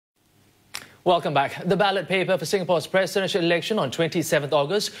Welcome back. The ballot paper for Singapore's presidential election on 27th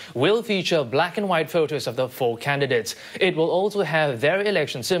August will feature black and white photos of the 4 candidates. It will also have their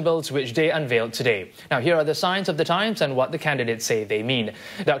election symbols, which they unveiled today. Now, here are the signs of the times and what the candidates say they mean.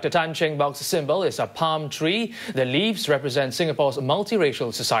 Dr. Tan Cheng Bock's symbol is a palm tree. The leaves represent Singapore's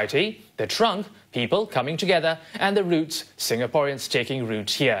multiracial society. The trunk, people coming together. And the roots, Singaporeans taking root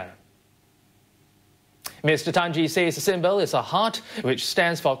here. Mr. Tanji says the symbol is a heart, which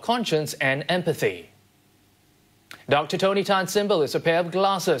stands for conscience and empathy. Dr. Tony Tan's symbol is a pair of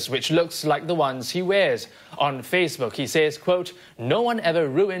glasses, which looks like the ones he wears. On Facebook, he says, quote, "No one ever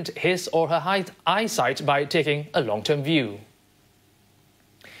ruined his or her eyesight by taking a long-term view."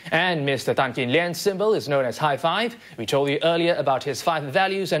 And Mr. Tan Kin Lian's symbol is known as high five. We told you earlier about his 5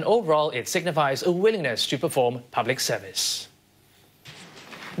 values, and overall it signifies a willingness to perform public service.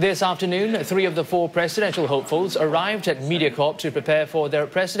 This afternoon, 3 of the 4 presidential hopefuls arrived at MediaCorp to prepare for their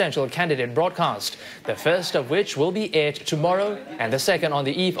presidential candidate broadcast, the first of which will be aired tomorrow and the second on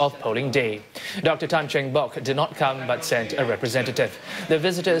the eve of polling day. Dr. Tan Cheng Bock did not come but sent a representative. The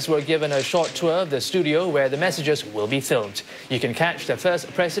visitors were given a short tour of the studio where the messages will be filmed. You can catch the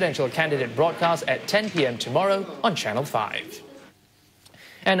first presidential candidate broadcast at 10 p.m. tomorrow on Channel 5.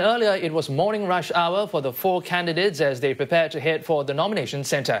 And earlier, it was morning rush hour for the 4 candidates as they prepared to head for the nomination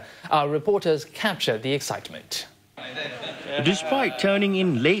centre. Our reporters captured the excitement. Despite turning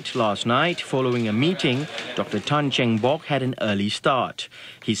in late last night following a meeting, Dr. Tan Cheng Bock had an early start.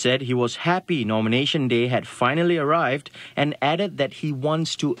 He said he was happy nomination day had finally arrived and added that he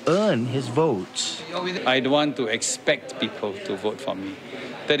wants to earn his votes. I don't want to expect people to vote for me.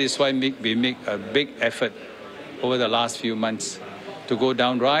 That is why we make a big effort over the last few months to go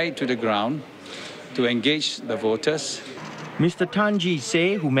down right to the ground, to engage the voters. Mr. Tanji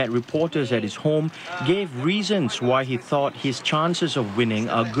Se, who met reporters at his home, gave reasons why he thought his chances of winning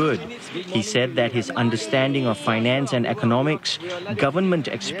are good. He said that his understanding of finance and economics, government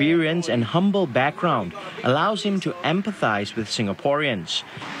experience and humble background allows him to empathize with Singaporeans.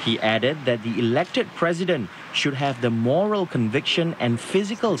 He added that the elected president should have the moral conviction and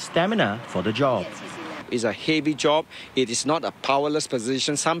physical stamina for the job. It's a heavy job. It is not a powerless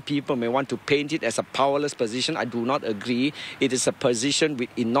position. Some people may want to paint it as a powerless position. I do not agree. It is a position with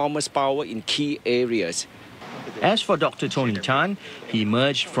enormous power in key areas. As for Dr. Tony Tan, he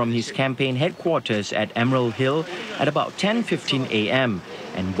emerged from his campaign headquarters at Emerald Hill at about 10:15 a.m.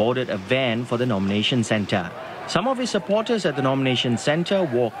 and boarded a van for the nomination centre. Some of his supporters at the nomination centre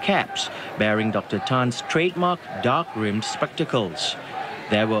wore caps bearing Dr. Tan's trademark dark-rimmed spectacles.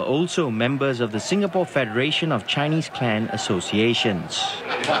 There were also members of the Singapore Federation of Chinese Clan Associations.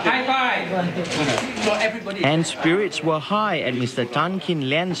 High five! And spirits were high at Mr. Tan Kin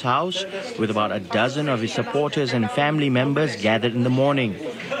Lian's house, with about a dozen of his supporters and family members gathered in the morning.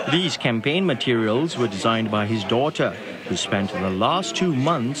 These campaign materials were designed by his daughter, who spent the last 2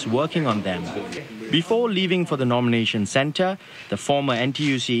 months working on them. Before leaving for the nomination centre, the former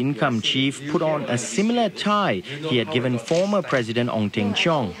NTUC income chief put on a similar tie he had given former President Ong Teng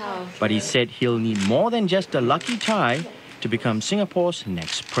Cheong. But he said he'll need more than just a lucky tie to become Singapore's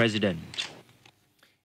next president.